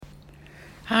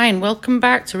Hi, and welcome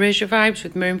back to Raise Your Vibes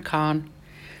with Miriam Khan.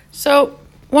 So,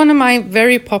 one of my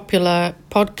very popular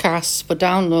podcasts for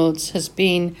downloads has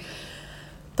been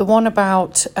the one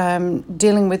about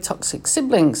dealing with toxic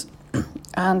siblings.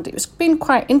 And it's been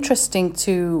quite interesting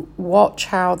to watch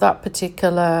how that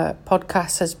particular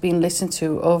podcast has been listened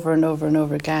to over and over and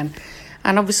over again.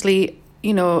 And obviously,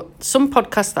 some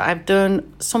podcasts that I've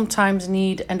done sometimes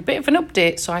need a bit of an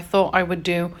update. So I thought I would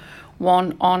do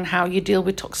one on how you deal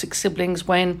with toxic siblings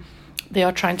when they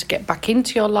are trying to get back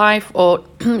into your life or,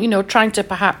 trying to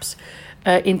perhaps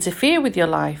interfere with your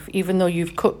life, even though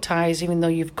you've cut ties, even though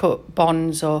you've cut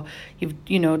bonds or you've,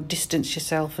 distanced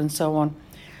yourself and so on.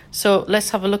 So let's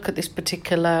have a look at this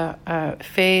particular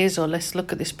phase, or let's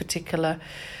look at this particular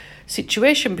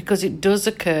situation, because it does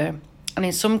occur. And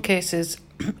in some cases,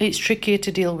 it's trickier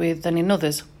to deal with than in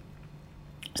others.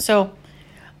 So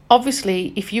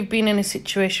obviously, if you've been in a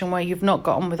situation where you've not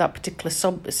got on with that particular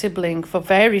sibling for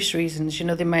various reasons,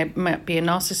 they might be a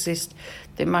narcissist,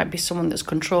 they might be someone that's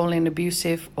controlling,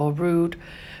 abusive or rude.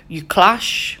 You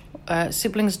clash.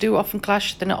 Siblings do often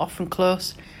clash. They're not often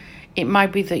close. It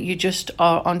might be that you just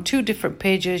are on two different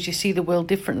pages. You see the world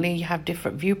differently. You have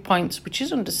different viewpoints, which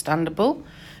is understandable,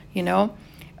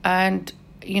 And,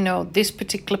 this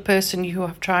particular person, you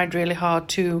have tried really hard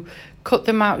to cut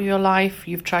them out of your life.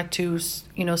 You've tried to,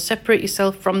 separate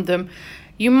yourself from them.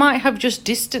 You might have just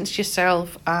distanced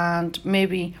yourself, and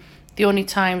maybe the only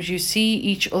times you see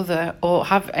each other or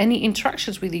have any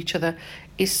interactions with each other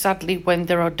is sadly when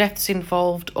there are deaths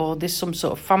involved, or there's some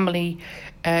sort of family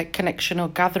connection or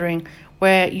gathering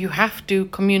where you have to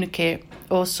communicate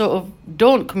or sort of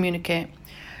don't communicate.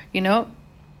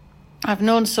 I've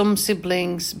known some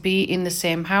siblings be in the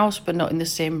same house but not in the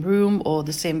same room or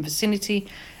the same vicinity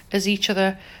as each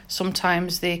other.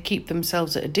 Sometimes they keep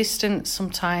themselves at a distance.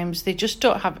 Sometimes they just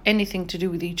don't have anything to do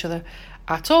with each other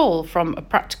at all from a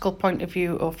practical point of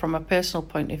view or from a personal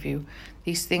point of view.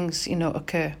 These things,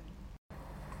 occur.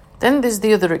 Then there's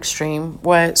the other extreme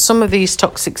where some of these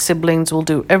toxic siblings will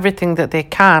do everything that they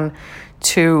can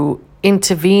to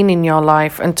intervene in your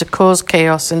life and to cause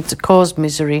chaos and to cause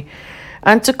misery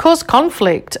and to cause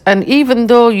conflict. And even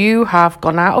though you have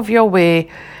gone out of your way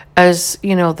as,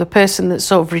 the person that's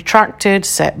sort of retracted,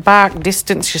 set back,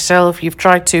 distanced yourself, you've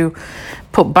tried to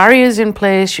put barriers in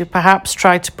place, you perhaps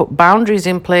tried to put boundaries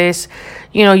in place,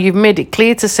 you've made it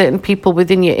clear to certain people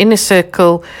within your inner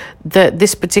circle that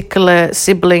this particular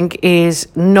sibling is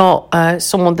not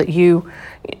someone that you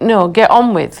get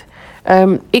on with.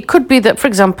 It could be that, for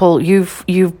example,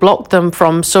 you've blocked them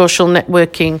from social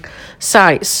networking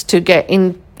sites to get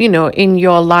in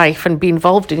your life and be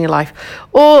involved in your life,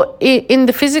 or in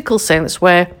the physical sense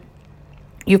where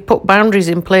you've put boundaries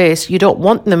in place, you don't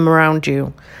want them around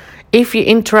you. If you're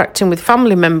interacting with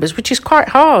family members, which is quite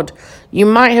hard, you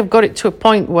might have got it to a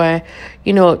point where,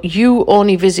 you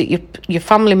only visit your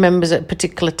family members at a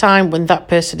particular time when that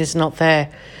person is not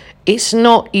there. It's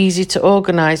not easy to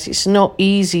organise. It's not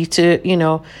easy to,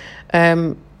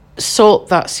 sort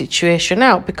that situation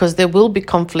out, because there will be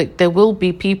conflict. There will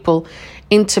be people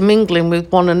intermingling with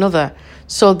one another.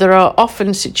 So there are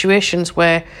often situations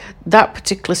where that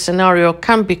particular scenario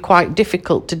can be quite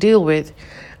difficult to deal with.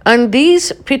 And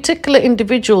these particular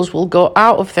individuals will go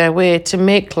out of their way to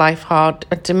make life hard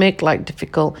and to make life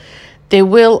difficult. They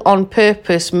will on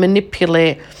purpose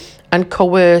manipulate and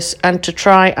coerce and to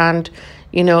try and,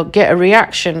 get a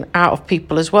reaction out of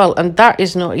people as well. And that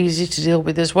is not easy to deal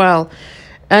with as well.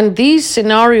 And these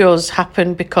scenarios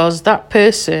happen because that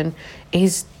person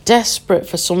is desperate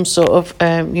for some sort of,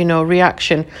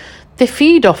 reaction. They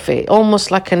feed off it,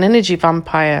 almost like an energy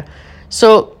vampire.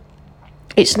 So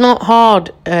it's not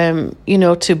hard,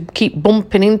 to keep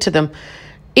bumping into them.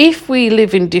 If we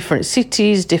live in different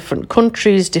cities, different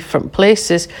countries, different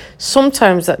places,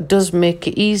 sometimes that does make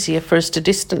it easier for us to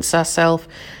distance ourselves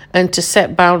and to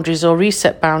set boundaries or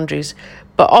reset boundaries.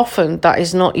 But often that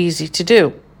is not easy to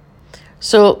do.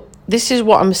 So this is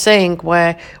what I'm saying,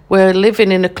 where we're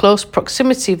living in a close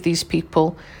proximity of these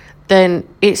people, then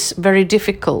it's very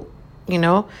difficult,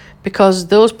 because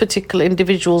those particular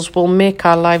individuals will make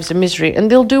our lives a misery and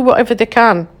they'll do whatever they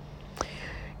can.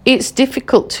 It's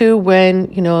difficult too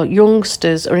when,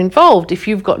 youngsters are involved. If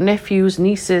you've got nephews,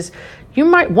 nieces, you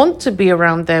might want to be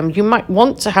around them. You might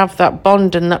want to have that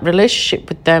bond and that relationship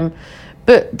with them.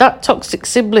 But that toxic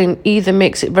sibling either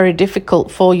makes it very difficult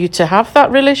for you to have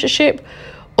that relationship,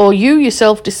 or you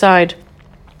yourself decide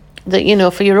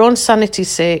that, for your own sanity's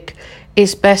sake,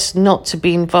 it's best not to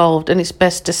be involved and it's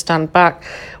best to stand back,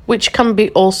 which can be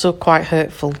also quite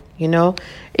hurtful,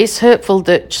 It's hurtful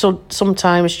that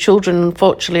sometimes children,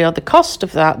 unfortunately, are the cost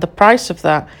of that, the price of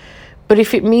that. But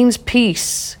if it means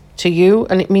peace to you,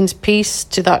 and it means peace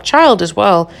to that child as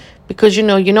well, because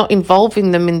you're not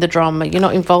involving them in the drama, you're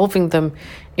not involving them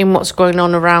in what's going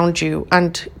on around you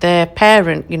and their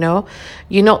parent.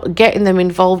 You're not getting them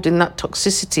involved in that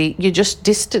toxicity. You're just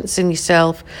distancing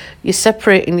yourself, you're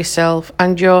separating yourself,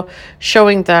 and you're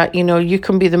showing that you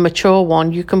can be the mature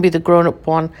one, you can be the grown-up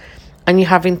one, and you're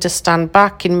having to stand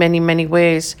back in many, many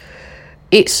ways.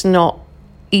 It's not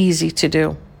easy to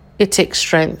do. It takes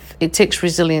strength, it takes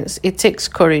resilience, it takes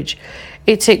courage,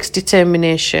 it takes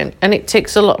determination, and it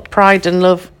takes a lot of pride and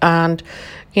love and,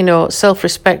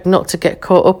 self-respect not to get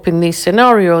caught up in these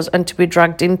scenarios and to be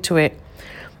dragged into it.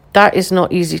 That is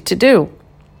not easy to do.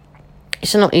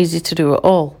 It's not easy to do at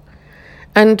all.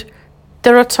 And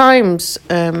there are times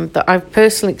that I've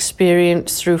personally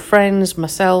experienced through friends,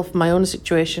 myself, my own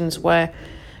situations where,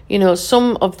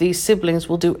 some of these siblings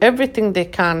will do everything they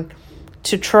can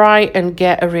to try and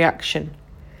get a reaction,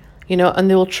 and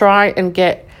they will try and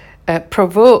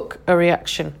provoke a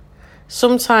reaction.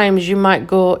 Sometimes you might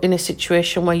go in a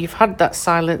situation where you've had that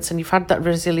silence and you've had that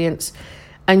resilience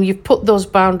and you've put those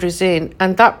boundaries in,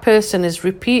 and that person has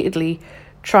repeatedly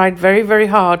tried very, very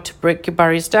hard to break your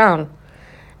barriers down.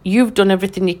 You've done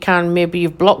everything you can. Maybe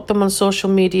you've blocked them on social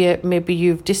media. Maybe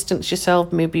you've distanced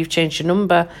yourself. Maybe you've changed your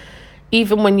number.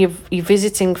 Even when you're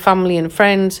visiting family and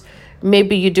friends,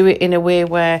 maybe you do it in a way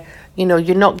where,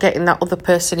 you're not getting that other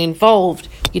person involved.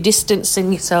 You're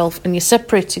distancing yourself and you're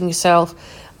separating yourself,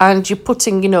 and you're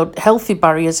putting, healthy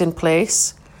barriers in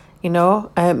place.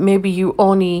 Maybe you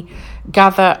only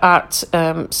gather at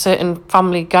certain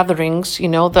family gatherings,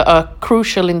 that are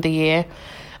crucial in the year.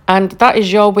 And that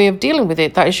is your way of dealing with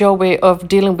it. That is your way of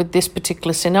dealing with this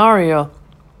particular scenario.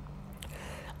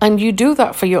 And you do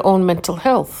that for your own mental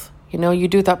health. You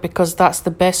do that because that's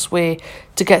the best way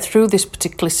to get through this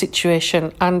particular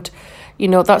situation. And,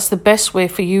 that's the best way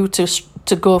for you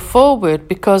to go forward,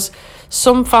 because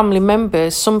some family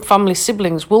members, some family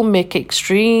siblings will make it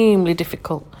extremely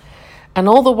difficult. And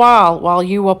all the while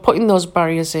you are putting those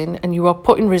barriers in and you are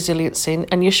putting resilience in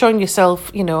and you're showing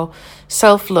yourself,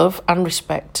 self-love and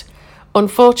respect,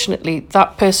 unfortunately,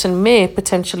 that person may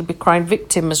potentially be crying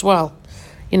victim as well.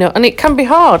 And it can be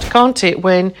hard, can't it,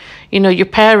 when, your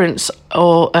parents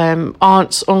or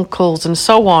aunts, uncles and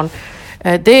so on,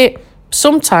 they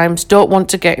sometimes don't want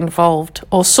to get involved,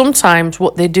 or sometimes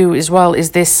what they do as well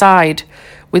is they side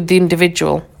with the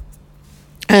individual.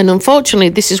 And unfortunately,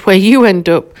 this is where you end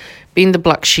up being the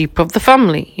black sheep of the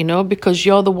family, because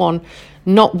you're the one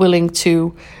not willing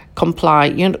to comply.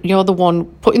 You're the one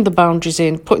putting the boundaries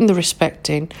in, putting the respect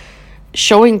in,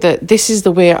 showing that this is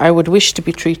the way I would wish to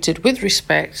be treated, with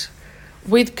respect,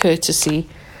 with courtesy,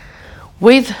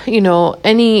 with,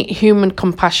 any human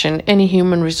compassion, any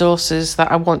human resources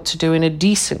that I want to do in a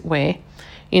decent way.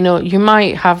 You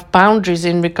might have boundaries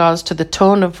in regards to the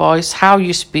tone of voice, how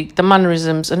you speak, the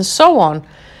mannerisms, and so on.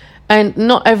 And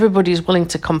not everybody is willing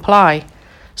to comply.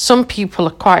 Some people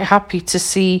are quite happy to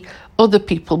see other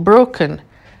people broken.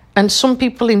 And some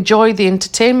people enjoy the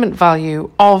entertainment value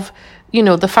of,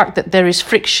 the fact that there is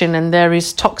friction and there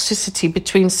is toxicity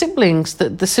between siblings,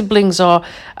 that the siblings are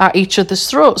at each other's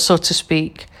throats, so to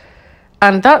speak.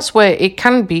 And that's where it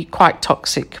can be quite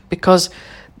toxic, because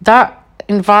that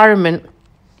environment,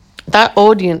 that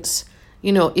audience,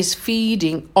 is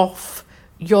feeding off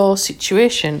your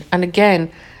situation. And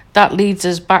again, that leads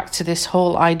us back to this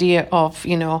whole idea of,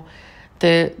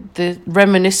 the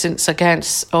reminiscence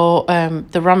against, or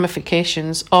the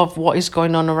ramifications of what is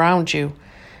going on around you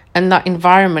and that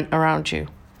environment around you.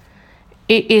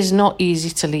 It is not easy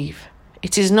to leave.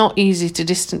 It is not easy to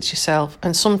distance yourself.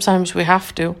 And sometimes we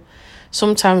have to.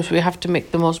 Sometimes we have to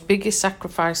make the most biggest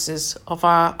sacrifices of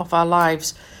our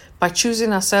lives by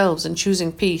choosing ourselves and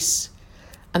choosing peace.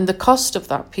 And the cost of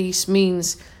that peace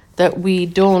means that we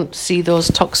don't see those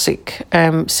toxic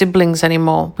siblings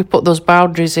anymore. We put those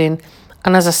boundaries in.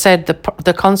 And as I said,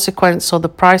 the consequence or the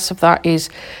price of that is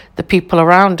the people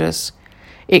around us.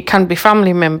 It can be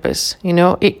family members,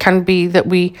 It can be that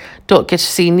we don't get to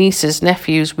see nieces,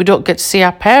 nephews. We don't get to see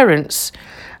our parents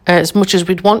as much as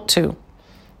we'd want to.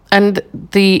 And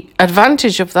the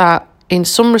advantage of that, in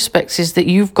some respects, is that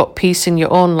you've got peace in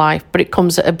your own life, but it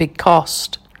comes at a big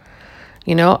cost,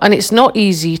 And it's not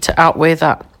easy to outweigh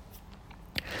that.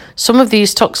 Some of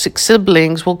these toxic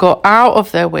siblings will go out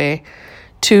of their way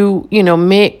to,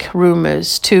 make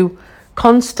rumours, to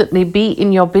constantly be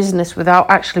in your business without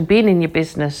actually being in your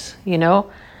business,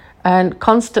 and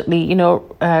constantly,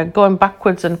 going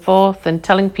backwards and forth and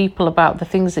telling people about the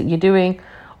things that you're doing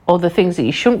or the things that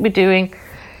you shouldn't be doing.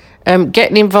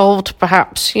 getting involved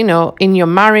perhaps, in your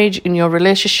marriage, in your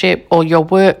relationship or your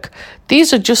work.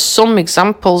 These are just some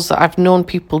examples that I've known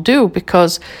people do,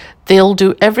 because they'll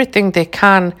do everything they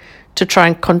can to try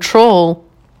and control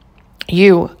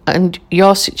you and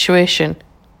your situation,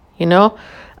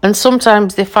 and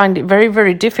sometimes they find it very,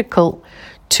 very difficult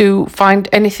to find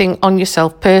anything on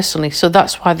yourself personally. So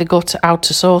that's why they go to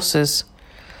outer sources,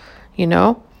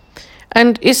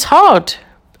 and it's hard.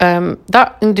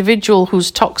 That individual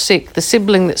who's toxic, the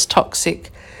sibling that's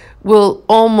toxic, will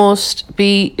almost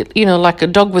be, like a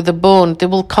dog with a bone. They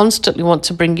will constantly want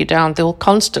to bring you down. They will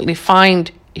constantly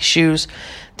find issues.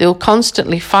 They will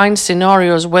constantly find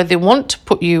scenarios where they want to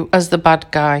put you as the bad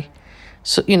guy.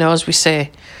 So, as we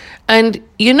say. And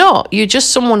you're not. You're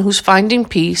just someone who's finding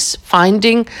peace,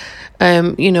 finding,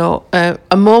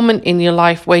 a moment in your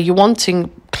life where you're wanting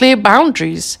clear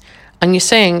boundaries. And you're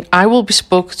saying, I will be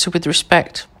spoken to with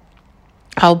respect.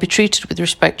 I'll be treated with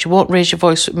respect. You won't raise your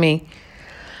voice with me.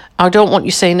 I don't want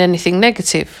you saying anything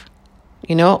negative,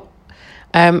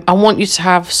 I want you to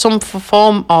have some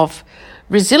form of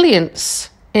resilience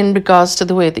in regards to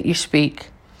the way that you speak.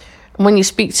 And when you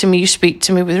speak to me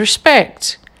with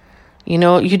respect.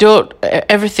 You don't,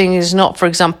 everything is not, for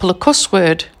example, a cuss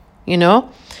word,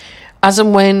 As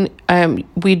and when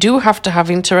we do have to have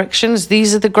interactions,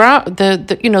 these are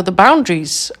the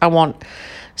boundaries I want.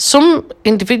 Some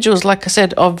individuals, like I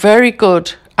said, are very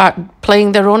good at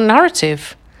playing their own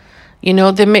narrative.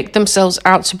 They make themselves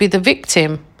out to be the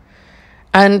victim.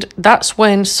 And that's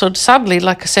when, so sadly,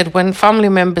 like I said, when family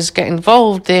members get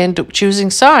involved, they end up choosing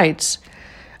sides.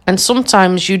 And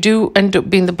sometimes you do end up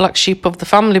being the black sheep of the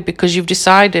family because you've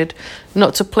decided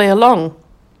not to play along.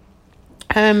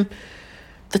 The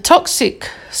toxic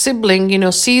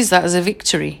sibling, sees that as a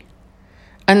victory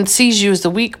and sees you as the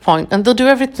weak point, and they'll do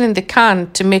everything they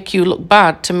can to make you look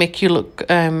bad, to make you look,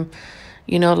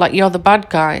 like you're the bad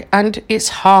guy. And it's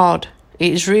hard.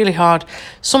 It is really hard.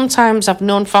 Sometimes I've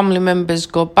known family members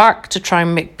go back to try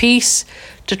and make peace,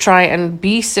 to try and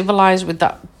be civilized with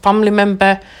that family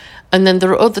member. And then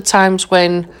there are other times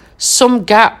when some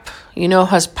gap,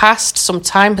 has passed, some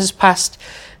time has passed.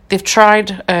 They've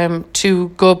tried to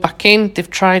go back in. They've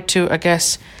tried to, I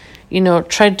guess,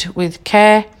 tread with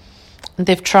care.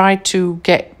 They've tried to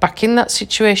get back in that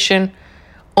situation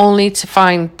only to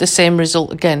find the same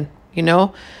result again,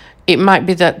 It might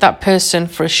be that person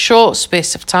for a short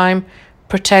space of time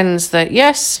pretends that,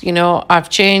 yes, I've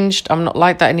changed, I'm not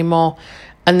like that anymore.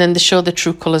 And then they show their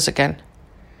true colours again.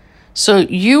 So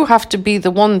you have to be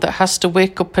the one that has to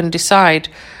wake up and decide,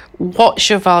 what's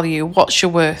your value, what's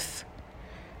your worth?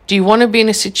 Do you want to be in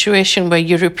a situation where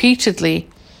you repeatedly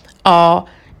are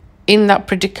in that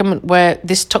predicament where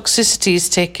this toxicity is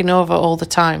taking over all the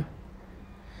time?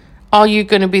 Are you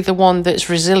going to be the one that's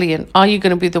resilient? Are you going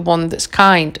to be the one that's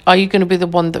kind? Are you going to be the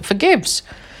one that forgives?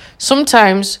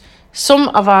 Sometimes some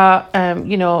of our,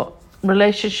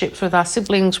 relationships with our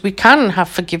siblings, we can have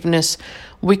forgiveness.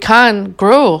 We can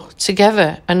grow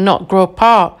together and not grow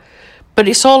apart. But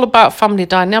it's all about family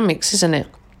dynamics, isn't it?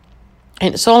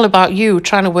 And it's all about you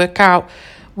trying to work out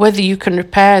whether you can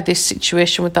repair this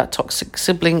situation with that toxic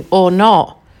sibling or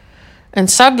not. And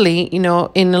sadly, in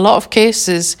a lot of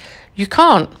cases, you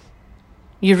can't.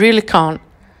 You really can't.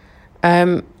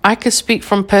 I can speak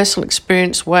from personal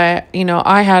experience where,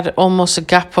 I had almost a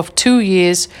gap of 2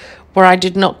 years where I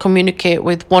did not communicate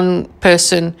with one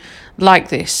person like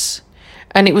this.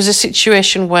 And it was a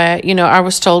situation where, I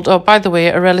was told, oh, by the way,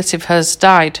 a relative has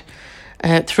died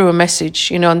through a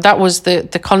message, and that was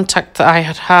the contact that I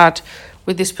had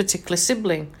with this particular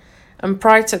sibling. And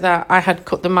prior to that, I had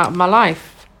cut them out of my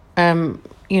life, and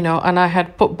I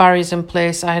had put barriers in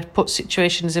place. I had put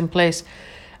situations in place.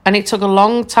 And it took a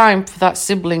long time for that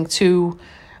sibling to,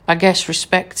 I guess,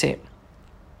 respect it.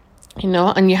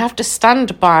 And you have to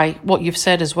stand by what you've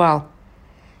said as well,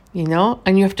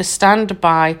 and you have to stand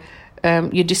by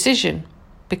your decision,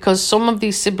 because some of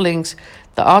these siblings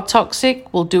that are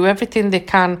toxic will do everything they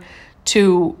can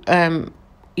to,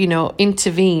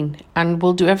 intervene, and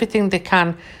will do everything they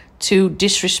can to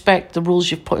disrespect the rules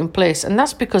you've put in place. And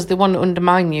that's because they want to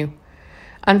undermine you.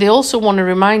 And they also want to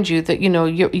remind you that,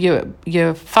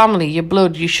 your family, your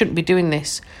blood, you shouldn't be doing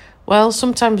this. Well,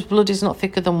 sometimes blood is not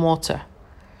thicker than water,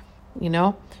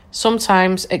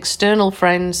 Sometimes external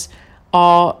friends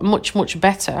are much, much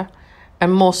better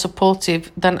and more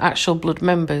supportive than actual blood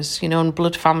members, and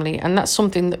blood family. And that's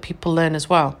something that people learn as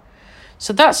well.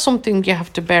 So that's something you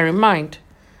have to bear in mind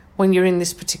when you're in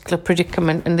this particular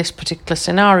predicament and this particular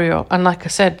scenario. And like I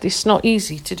said, it's not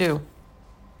easy to do.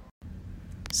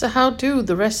 So how do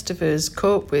the rest of us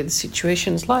cope with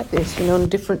situations like this, in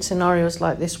different scenarios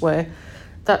like this where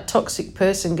that toxic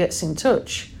person gets in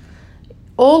touch,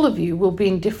 all of you will be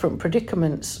in different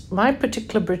predicaments. My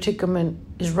particular predicament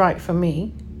is right for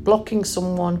me. Blocking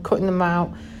someone, cutting them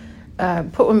out,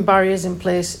 putting barriers in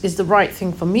place is the right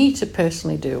thing for me to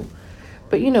personally do.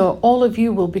 But, all of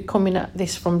you will be coming at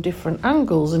this from different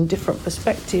angles and different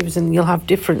perspectives, and you'll have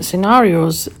different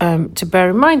scenarios to bear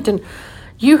in mind. And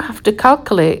you have to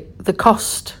calculate the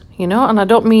cost, and I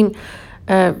don't mean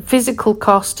physical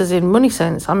cost as in money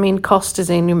sense. I mean cost as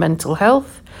in your mental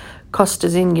health, cost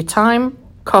as in your time,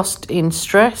 cost in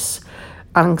stress,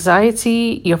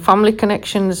 anxiety, your family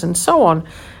connections, and so on.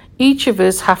 Each of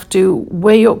us have to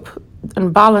weigh up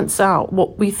and balance out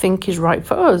what we think is right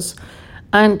for us.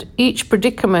 And each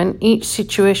predicament, each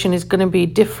situation is going to be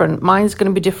different. Mine's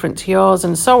going to be different to yours,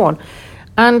 and so on.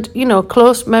 And,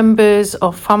 close members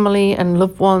of family and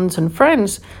loved ones and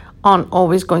friends aren't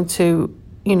always going to,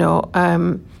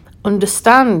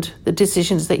 understand the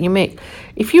decisions that you make.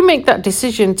 If you make that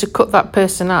decision to cut that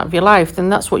person out of your life, then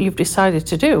that's what you've decided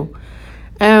to do.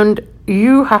 And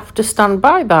you have to stand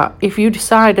by that. If you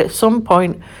decide at some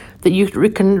point that you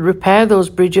can repair those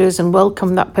bridges and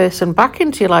welcome that person back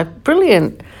into your life,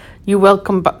 brilliant. You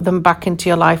welcome them back into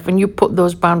your life and you put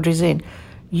those boundaries in.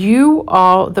 You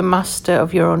are the master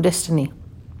of your own destiny.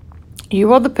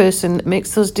 You are the person that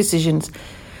makes those decisions,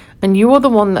 and you are the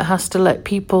one that has to let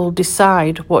people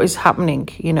decide what is happening,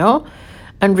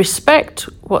 and respect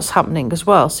what's happening as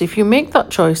well. So if you make that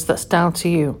choice, that's down to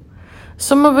you.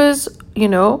 Some of us,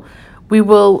 we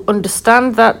will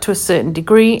understand that to a certain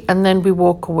degree, and then we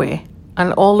walk away.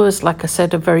 And all of us, like I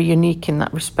said, are very unique in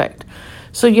that respect.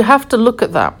 So you have to look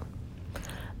at that.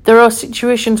 There are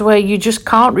situations where you just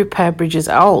can't repair bridges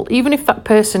at all. Even if that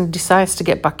person decides to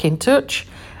get back in touch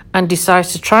and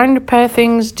decides to try and repair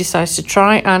things, decides to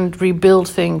try and rebuild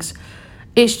things,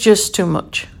 it's just too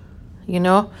much.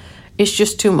 It's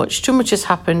just too much. Too much has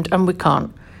happened and we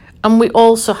can't. And we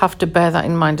also have to bear that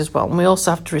in mind as well. And we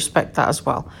also have to respect that as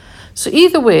well. So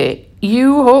either way,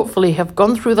 you hopefully have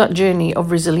gone through that journey of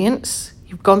resilience.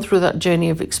 You've gone through that journey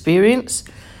of experience,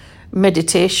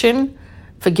 meditation,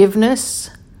 forgiveness,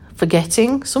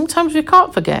 forgetting. Sometimes we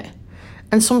can't forget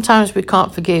and sometimes we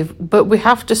can't forgive, but we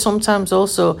have to sometimes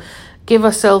also give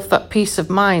ourselves that peace of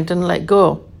mind and let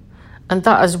go. And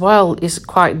that as well is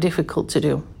quite difficult to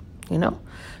do,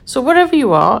 So wherever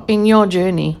you are in your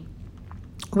journey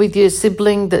with your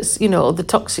sibling that's, the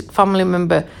toxic family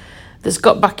member that's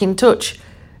got back in touch,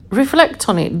 reflect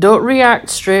on it. Don't react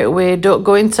straight away. Don't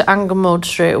go into anger mode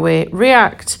straight away.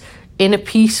 React in a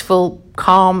peaceful,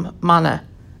 calm manner,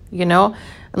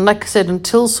 And like I said,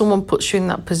 until someone puts you in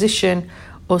that position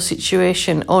or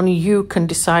situation, only you can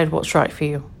decide what's right for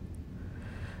you.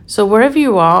 So wherever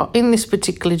you are in this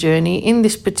particular journey, in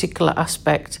this particular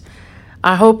aspect,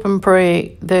 I hope and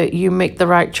pray that you make the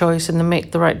right choice and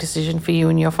make the right decision for you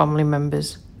and your family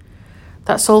members.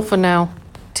 That's all for now.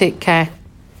 Take care.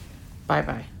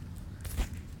 Bye-bye.